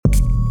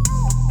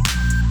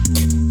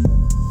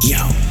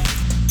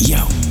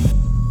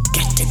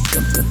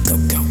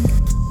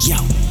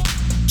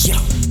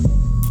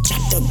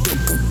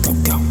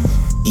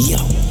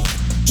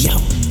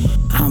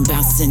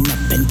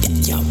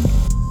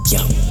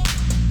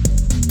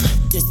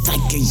Just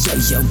like a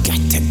yo-yo, got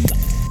to go,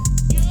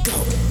 go.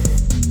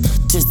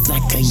 Just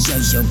like a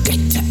yo-yo, got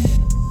to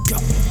go,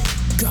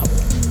 go.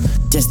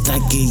 Just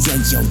like a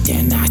yo-yo,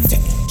 then I said,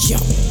 yo,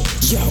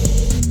 yo.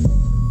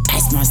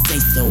 As my say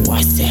so,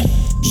 I said,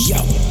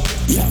 yo,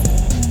 yo.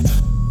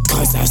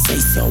 Cause I say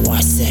so, I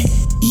say,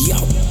 yo,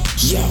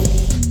 yo.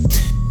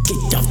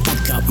 Get the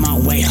fuck out my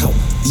way, ho,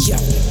 yo,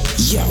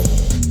 yo.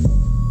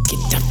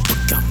 Get the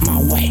fuck out my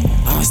way,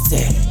 I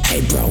said,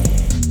 hey bro.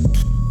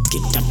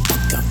 Get the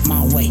fuck out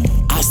my way,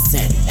 I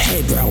said,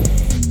 hey bro.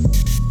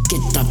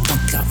 Get the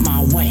fuck out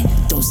my way,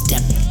 don't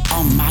step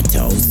on my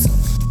toes.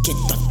 Get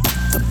the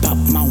fuck up out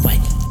my way,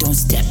 don't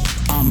step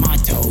on my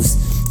toes.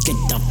 Get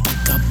the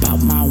fuck up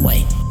out my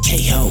way,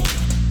 K-ho.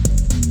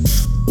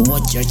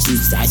 What your shoe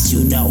size,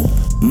 you know,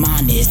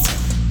 mine is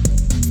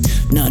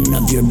none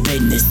of your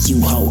business,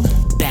 you hoe.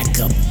 Back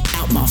up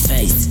out my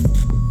face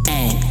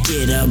and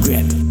get a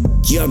grip.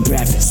 Your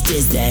breath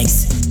still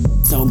stinks,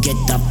 so get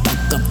the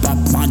fuck up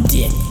off my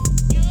dick,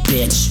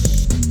 bitch.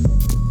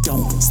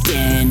 Don't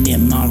stand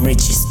in my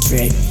richest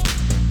trick.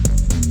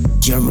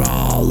 You're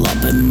all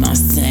up in my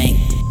sink,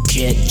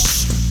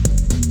 bitch.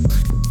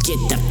 Get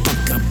the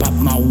fuck up off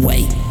my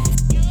way,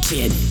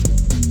 kid.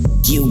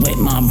 You ain't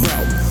my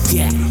bro,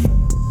 yeah.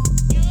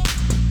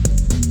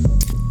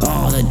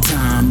 All the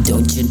time,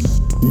 don't you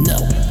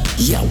know,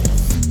 yo.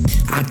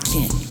 I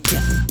can't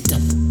get the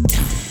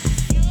time.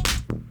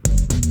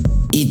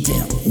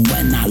 Even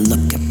when I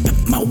look up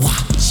at my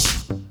watch,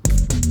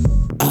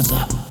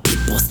 other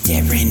people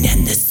staring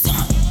in the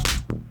sun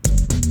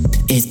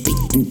is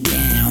beating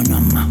down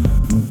on my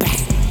back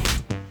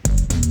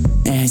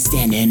and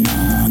standing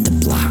on the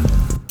block,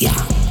 yeah.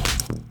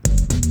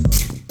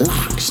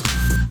 Locked,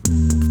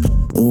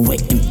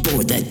 waiting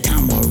for the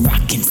time where I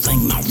can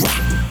fling my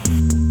rock.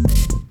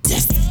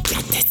 Just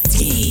got that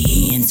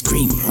skin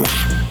scream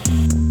rock.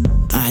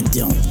 I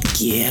don't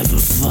give a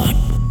fuck,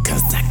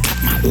 cause I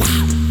got my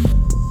lock.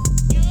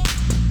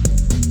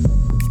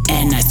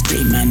 And I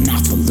scream an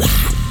awful lot.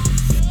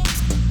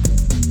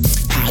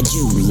 How'd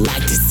you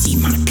like to see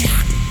my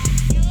cock?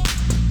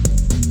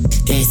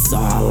 It's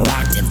all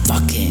locked and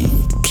fucking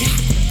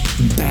cock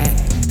back.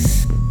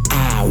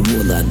 I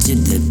will to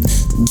the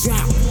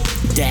drop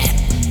that,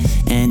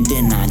 and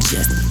then I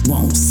just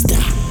won't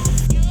stop.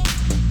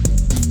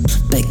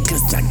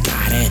 Because I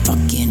got it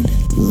fucking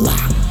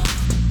locked.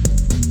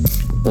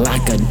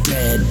 Like a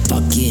dead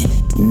fucking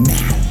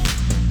knot.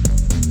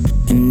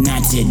 And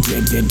that's it,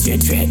 dread,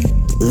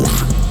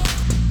 lock.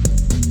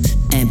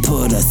 And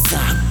put a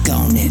sock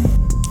on it,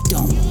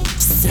 don't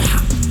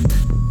stop.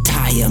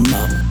 Tie 'em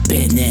up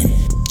and then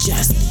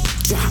just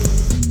drop.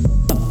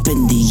 Up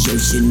in the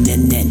ocean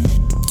and then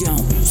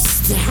don't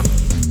stop.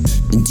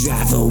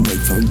 Drive away,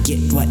 forget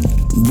what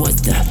was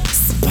the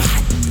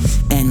spot.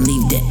 And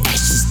leave the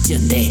ashes till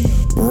they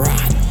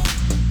rot.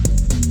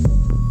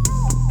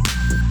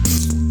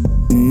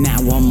 Now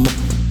I'm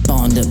up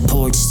on the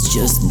porch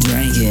just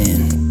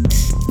drinking.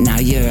 Now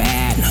you're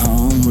at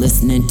home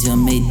listening to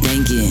me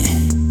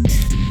thinking.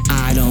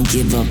 I don't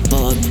give a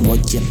fuck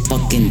what you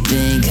fucking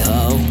think,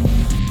 ho.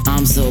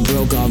 I'm so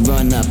broke I'll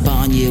run up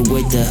on you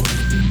with the.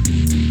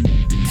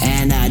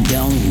 And I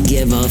don't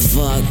give a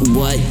fuck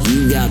what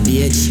you got,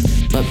 bitch.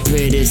 But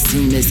pretty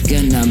soon it's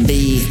gonna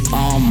be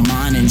all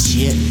mine and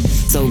shit.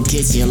 So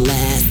kiss your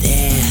last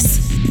ass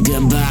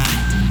goodbye,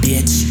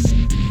 bitch.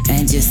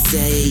 And just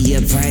say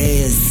your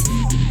prayers.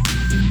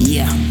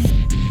 Yeah,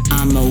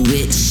 I'm a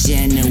witch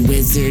and a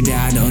wizard,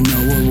 I don't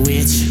know a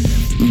witch.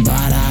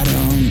 But I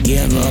don't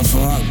give a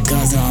fuck,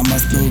 cause I'm a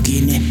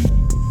spooky nigga.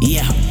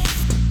 Yeah,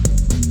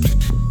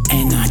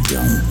 and I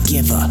don't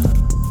give a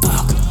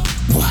fuck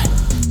what.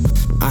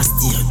 I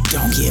still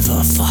don't give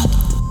a fuck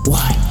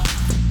what.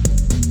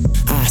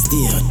 I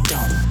still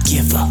don't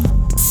give a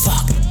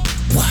fuck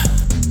what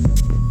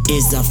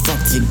is a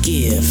fuck to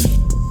give.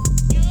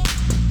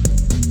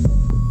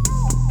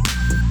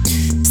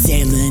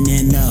 Sailing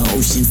in the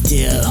ocean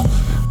still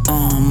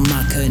on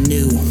my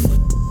canoe.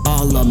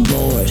 All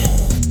aboard,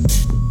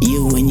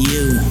 you and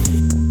you.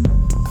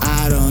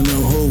 I don't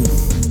know who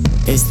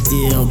is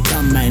still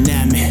coming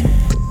at me.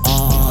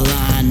 All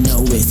I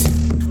know is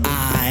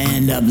I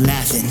end up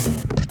laughing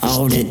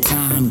all the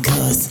time,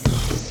 cause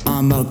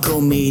I'm a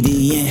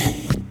comedian.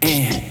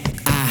 And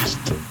I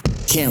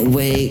can't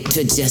wait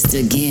to just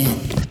again.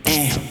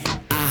 And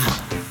I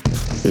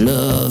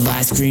love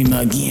ice cream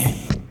again.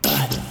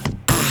 But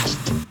I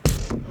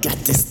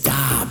got to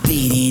stop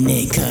eating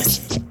it, cause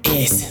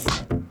it's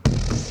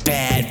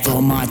bad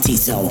for my teeth.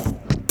 So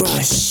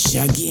brush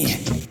again.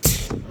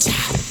 Cha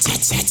cha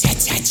cha cha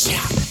cha cha.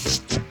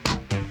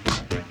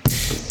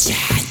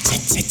 Cha cha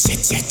cha cha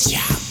cha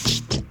cha.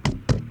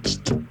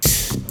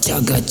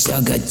 Chugga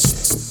chugga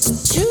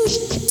choo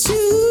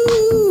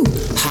choo.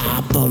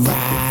 Hop a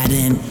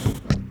riding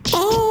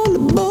all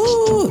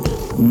aboard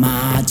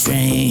my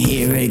train.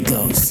 Here it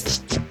goes.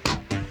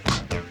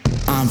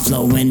 I'm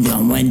flowing,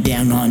 going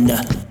down on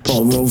the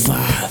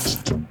 405.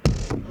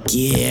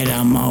 Get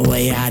out my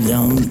way, I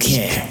don't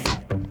care.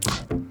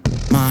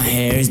 My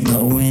hair's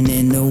blowing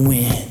in the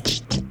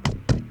wind.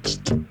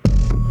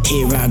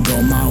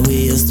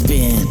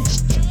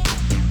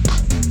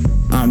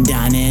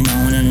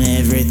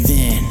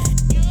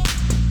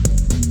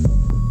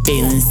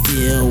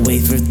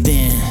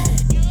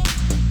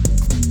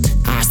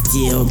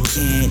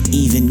 can't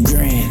even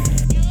grin,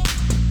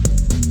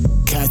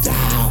 'cause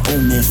I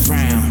only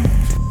frown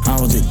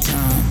all the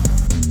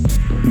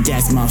time.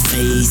 That's my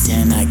face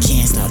and I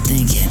can't stop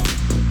thinking,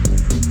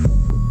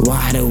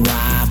 why do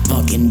I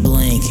fucking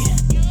blink?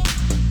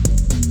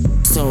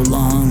 So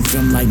long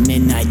from like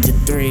midnight to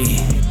 3,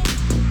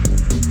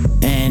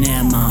 and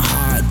then my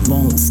heart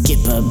won't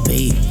skip a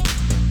beat.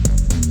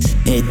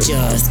 It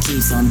just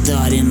keeps on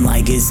thudding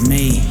like it's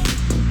me,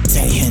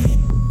 saying,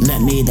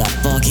 let me the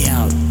fuck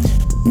out.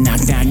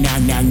 Knock, knock,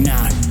 knock, knock,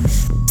 knock.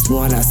 It's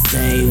what I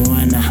say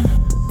when I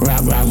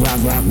rock, rock, rock,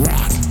 rock,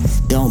 rock.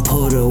 Don't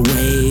put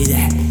away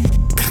that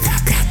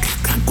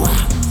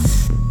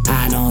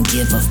I don't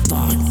give a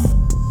fuck.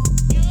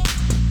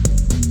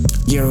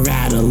 You're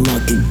out of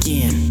luck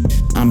again.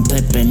 I'm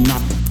flipping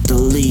off the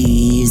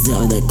leaves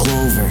of the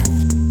clover.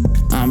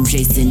 I'm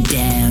chasing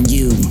down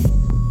you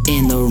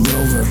in the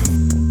Rover.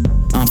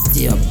 I'm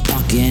still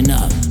fucking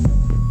up,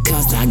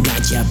 'cause I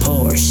got your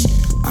Porsche.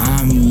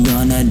 I'm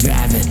gonna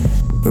drive it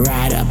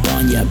right up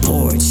on your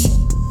porch.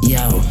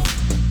 Yo,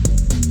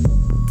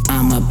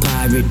 I'm a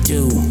pirate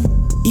too.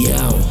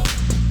 Yo,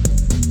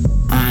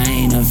 I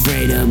ain't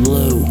afraid of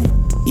blue.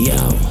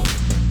 Yo,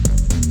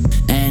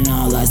 and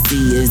all I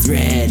see is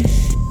red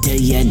till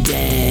you're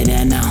dead,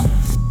 and I'll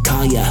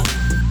call ya.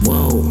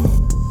 Whoa,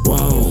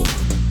 whoa.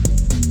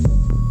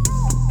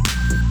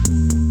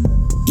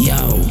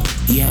 Yo,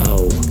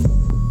 yo.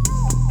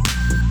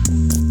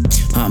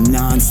 I'm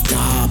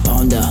non-stop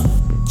on the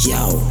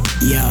yo,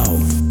 yo.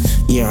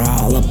 You're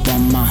all up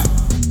on my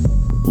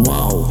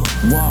whoa,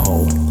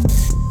 whoa.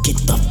 Get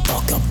the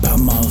fuck up out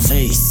my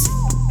face.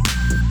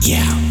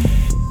 Yeah,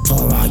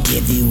 before I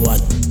give you a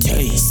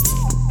taste.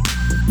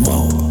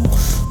 Whoa,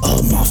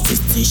 oh my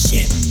fist is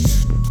shit.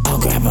 I'll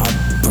grab a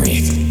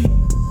brick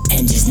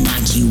and just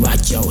knock you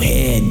out your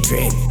head,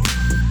 trick.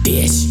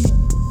 Bitch,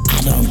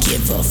 I don't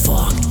give a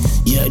fuck.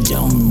 You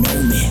don't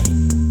know me.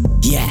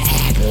 You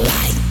act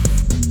like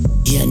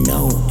you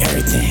know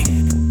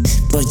everything,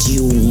 but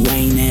you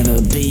ain't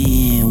ever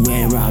been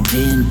where I've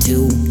been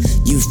to.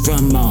 You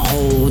from a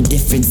whole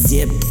different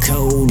zip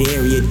code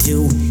area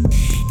too,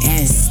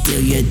 and still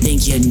you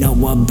think you know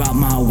about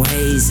my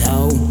ways,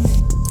 ho.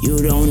 You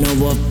don't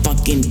know a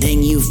fucking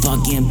thing, you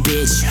fucking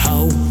bitch,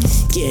 ho.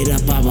 Get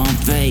up out my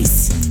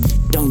face,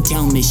 don't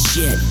tell me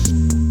shit.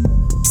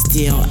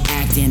 Still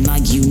acting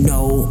like you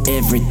know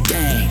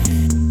everything.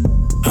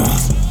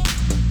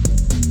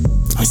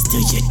 Or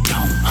still you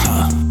don't,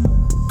 huh?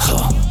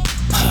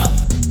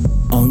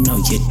 Oh no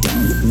you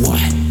don't,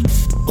 what?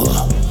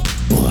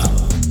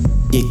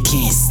 You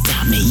can't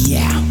stop me,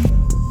 yeah.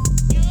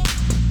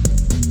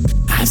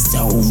 I'm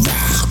so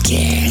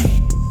rockin'.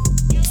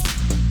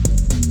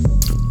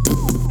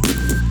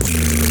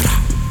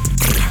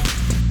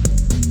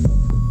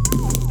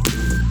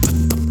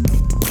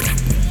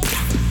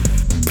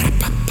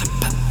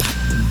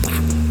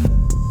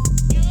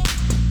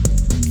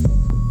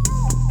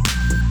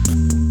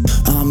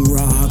 I'm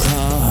rock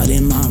hard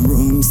in my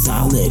room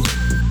solid,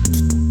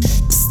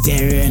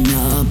 staring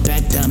up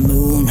at the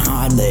moon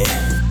hardly,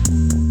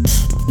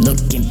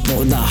 looking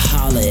for the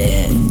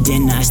holly.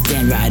 Then I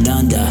stand right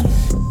under,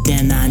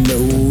 then I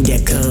know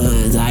that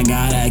 'cause I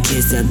got a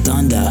kiss of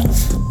thunder.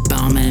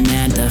 Bombing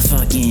at the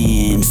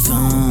fucking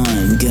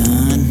fun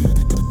gun.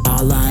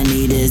 All I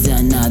need is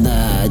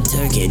another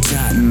turkey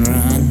trot and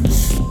run.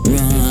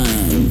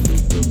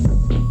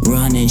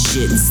 Running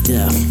shit and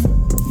stuff.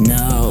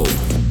 No,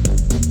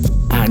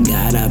 I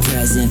got a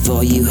present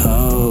for you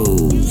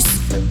hoes.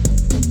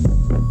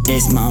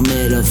 It's my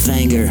middle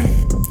finger,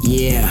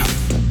 yeah.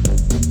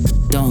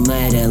 Don't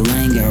let it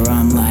linger,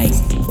 I'm like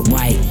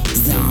white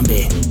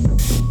zombie,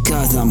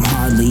 'cause I'm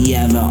hardly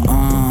ever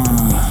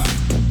on.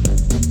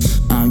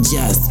 I'm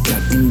just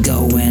fucking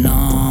going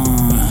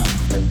on,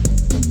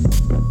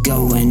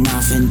 going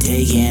off and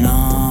taking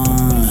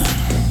on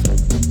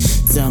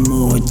some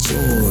more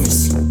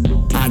chores.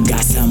 I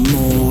got some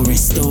more in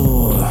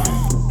store.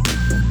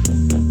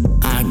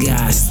 I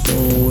got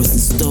stores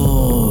and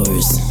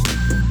stores.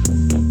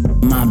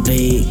 My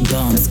big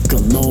bumps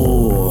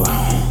galore.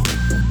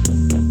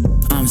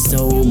 I'm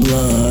so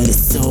bloody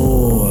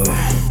sore.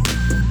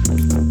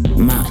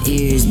 My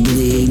ears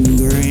bleeding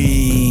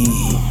green.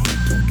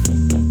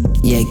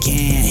 You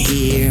can't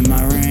hear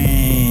my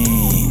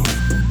ring.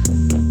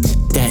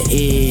 That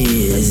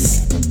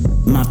is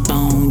my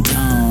phone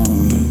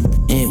tone.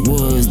 It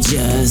was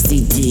just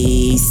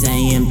ET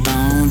saying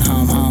phone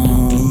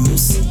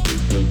homes.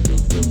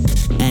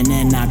 And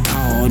then I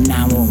called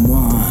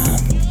 911.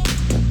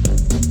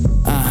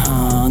 I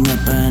hung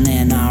up and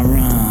then I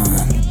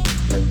run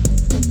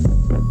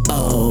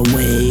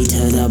away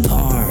to the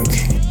park.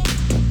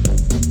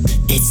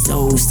 It's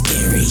so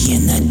scary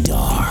in the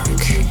dark,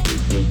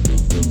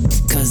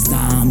 'cause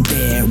I'm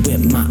there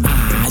with my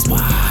eyes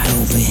wide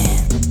open,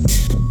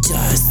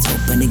 just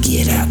hoping to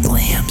get a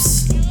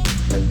glimpse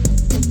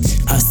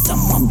of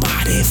someone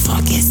by their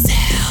fucking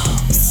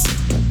selves.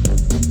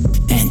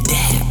 And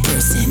that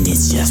person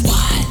is just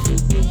what?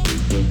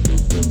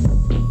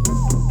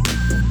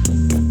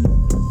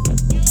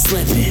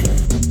 Slipping.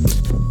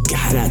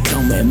 Gotta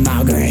come with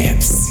my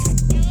grips.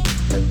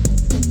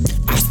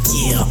 I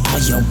steal all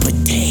your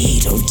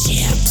potato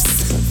chips.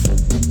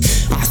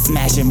 I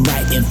smash them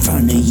right in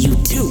front of you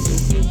too,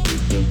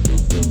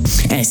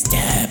 and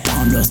step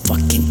on those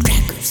fucking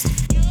crackers.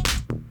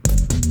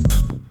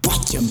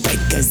 Watch your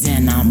breakers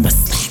and I'm a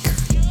slacker.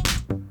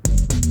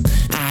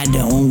 I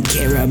don't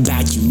care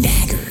about you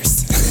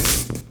naggers.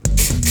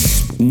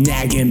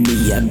 Nagging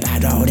me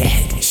about all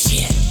that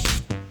shit.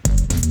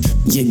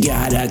 You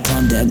gotta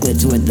come to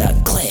grips with the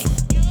click.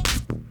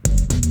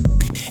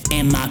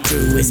 And my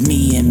crew is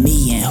me and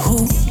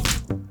who?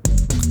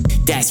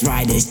 That's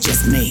right, it's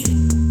just me.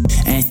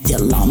 And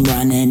still I'm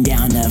running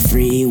down the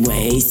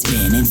freeway,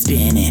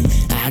 spinning.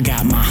 I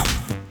got my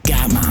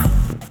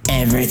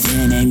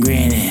everything and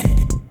grinning.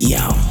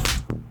 Yo,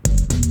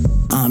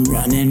 I'm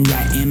running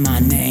right in my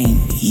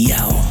name.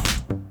 Yo,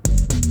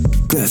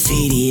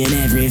 graffiti and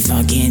every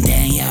fucking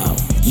thing.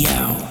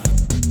 Yo,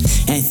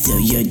 and still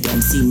you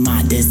don't see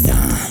my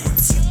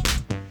designs.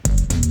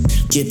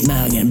 Get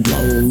mug and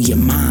blow your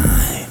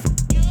mind.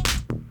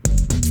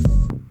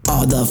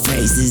 All the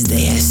phrases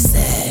they have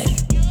said.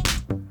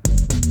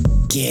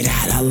 Get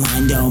out of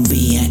line, don't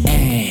be an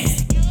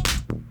ant.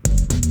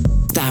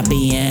 Stop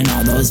being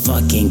all those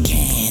fucking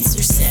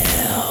cancer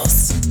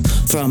cells.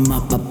 From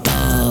up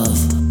above,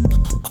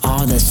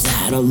 all the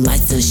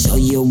satellites to show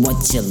you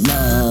what you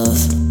love.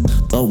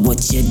 But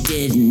what you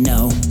didn't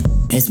know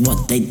is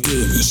what they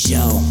didn't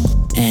show.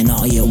 And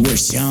all you were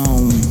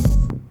shown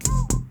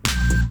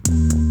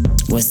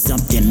was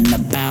something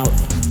about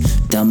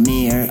the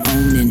mere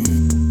owning.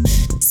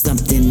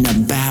 Something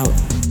about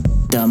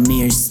the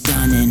mere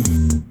stunning.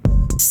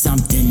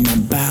 Something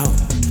about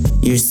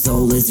your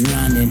soul is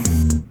running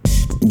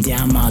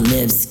down my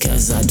lips,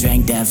 cause I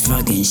drank that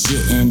fucking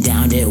shit and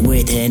downed it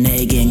with an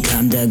egg and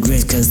come to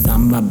grips, cause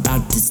I'm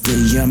about to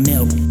steal your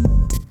milk.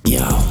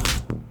 Yo,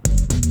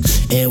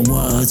 it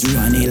was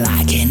runny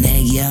like an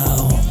egg,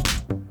 yo.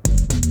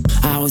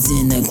 I was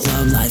in the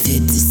club like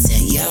 50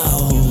 Cent,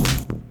 yo.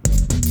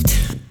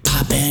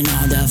 Popping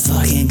on the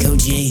fucking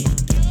Gucci,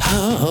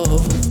 oh.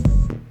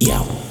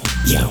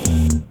 Yo,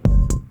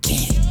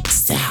 can't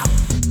stop.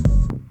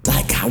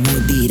 Like I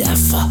would be the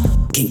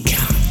fucking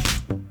cop.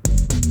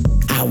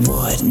 I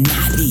would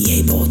not be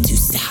able to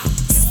stop.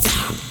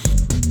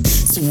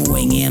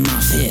 Swinging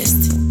my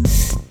fist.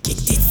 Get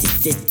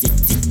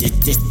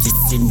this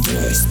in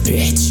yours,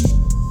 bitch.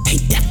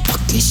 Hate that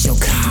fucking show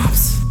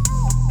cops.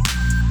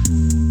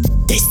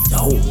 They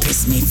so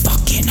piss me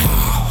fucking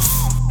off.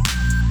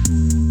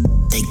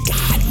 They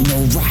got no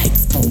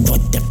rights for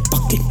what they're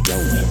fucking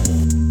doing.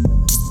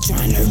 Just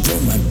trying to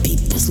ruin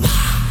people's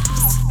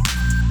lives.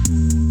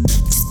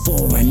 Just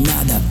for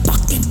another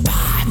fucking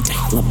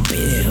 $5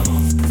 bill.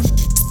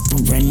 Just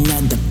for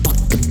another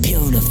fucking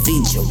pill to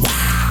feed your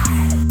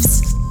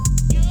wives.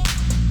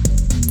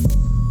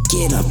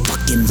 Get a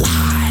fucking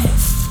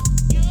life.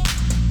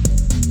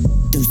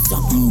 Do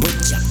something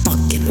with your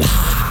fucking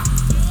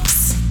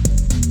lives.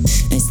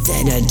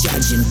 Instead of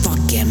judging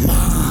fucking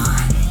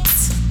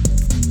minds.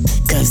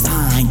 Cause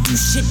I ain't do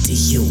shit to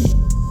you.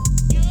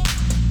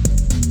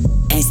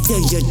 And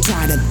still you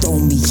try to throw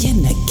me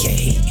in a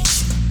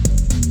cage.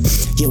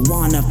 You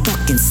wanna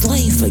fucking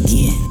slave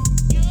again.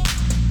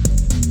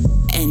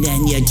 And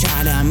then you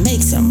try to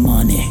make some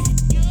money.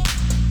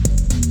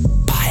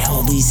 Buy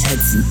all these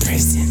heads in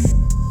prison.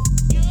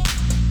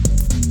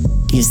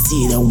 You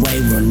see the way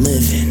we're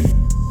living.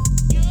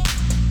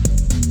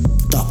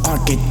 The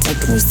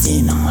architect was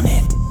in on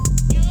it.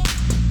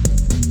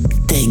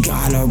 They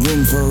got a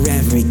room for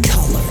every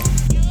color.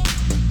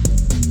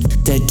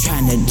 They're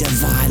trying to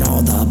divide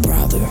all the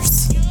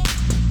brothers.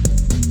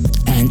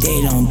 And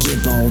they don't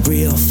give a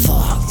real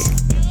fuck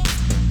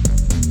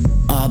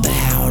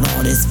about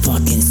all this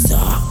fucking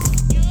suck.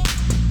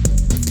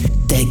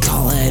 They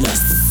call it a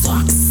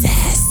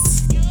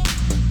success.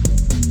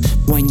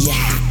 When you're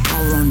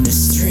out on the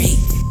street,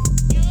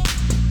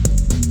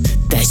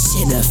 that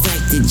shit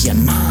affected your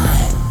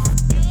mind.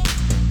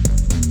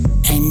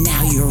 And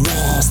now you're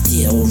all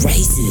still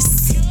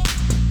racist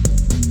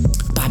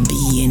by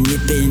being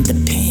nipping the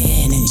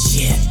pen and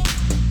shit.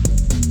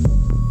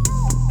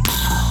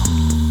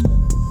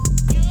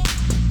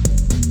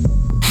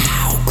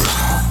 How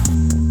come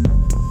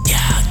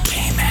you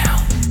came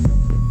out?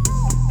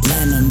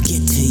 Let them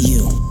get to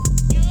you.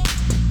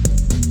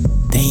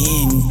 They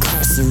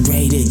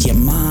incarcerated your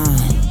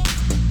mind.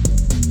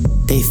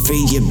 They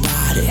freed your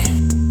body,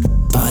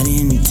 but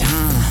in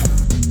time,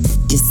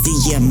 you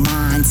see your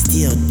mind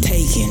still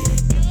taken.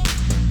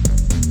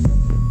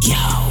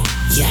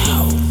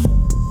 Yo,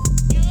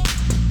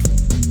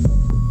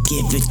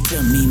 give it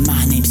to me,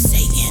 my name's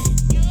Satan.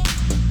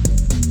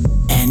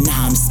 And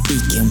I'm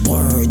speaking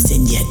words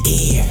in your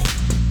ear.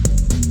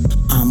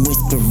 I'm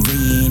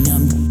whispering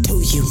them to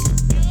you.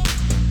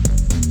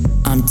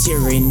 I'm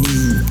cheering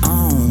you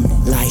on,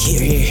 like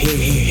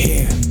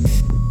here.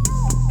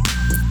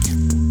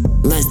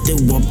 Let's do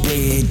a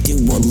bit, do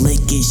a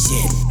lick and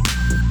shit.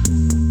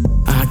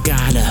 I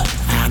gotta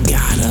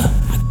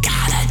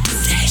do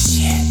that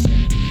shit.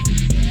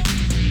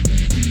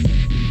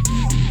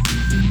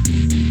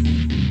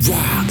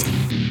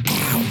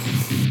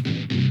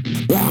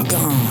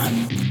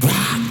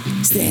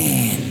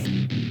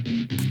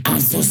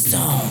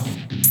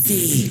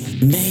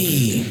 see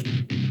me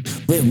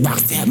with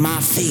rocks at my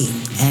feet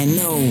and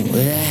know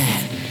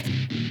that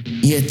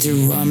you're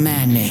through a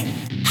madness.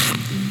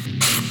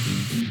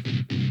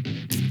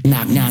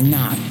 Knock, knock,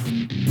 knock.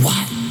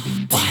 What?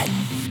 What?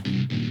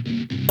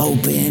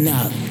 Open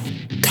up.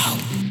 Go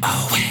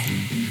away.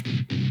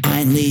 I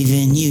ain't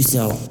leaving you,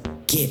 so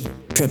get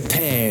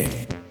prepared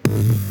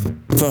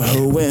for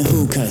who and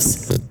who,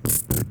 'cause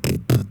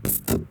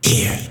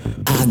here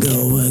I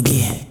go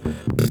again.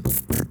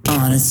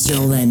 On a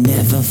stroll and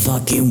never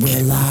fucking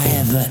will I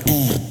ever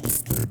end.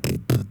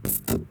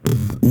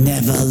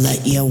 Never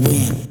let you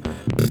win,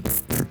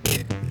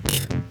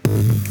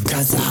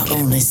 'cause I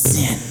only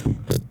sin.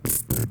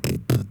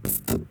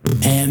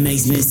 And it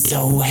makes me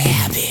so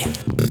happy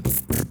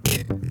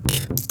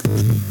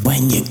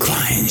when you're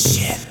crying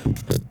shit.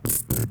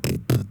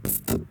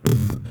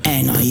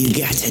 And all you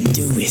got to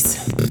do is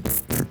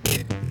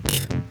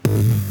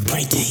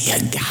pray to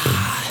your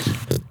God.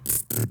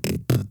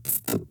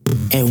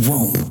 It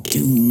won't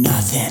do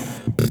nothing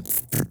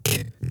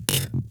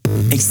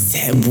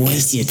except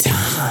waste your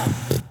time.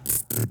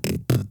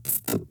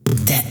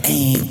 There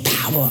ain't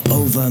power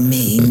over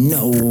me,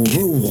 no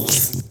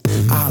rules.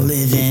 I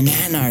live in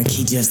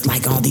anarchy just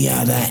like all the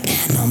other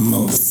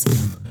animals.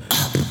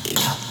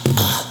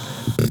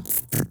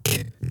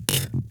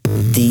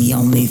 The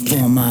only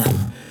form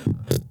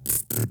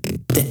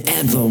that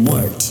ever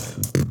worked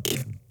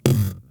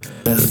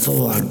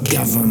before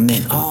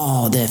government,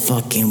 all there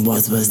fucking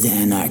was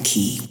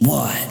anarchy.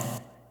 What?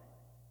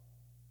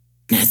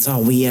 That's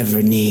all we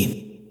ever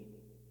need.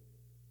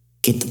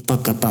 Get the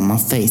fuck up on my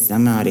face,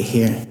 I'm out of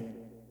here.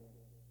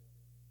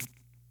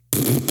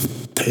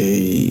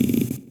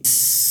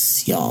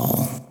 Peace,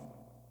 y'all.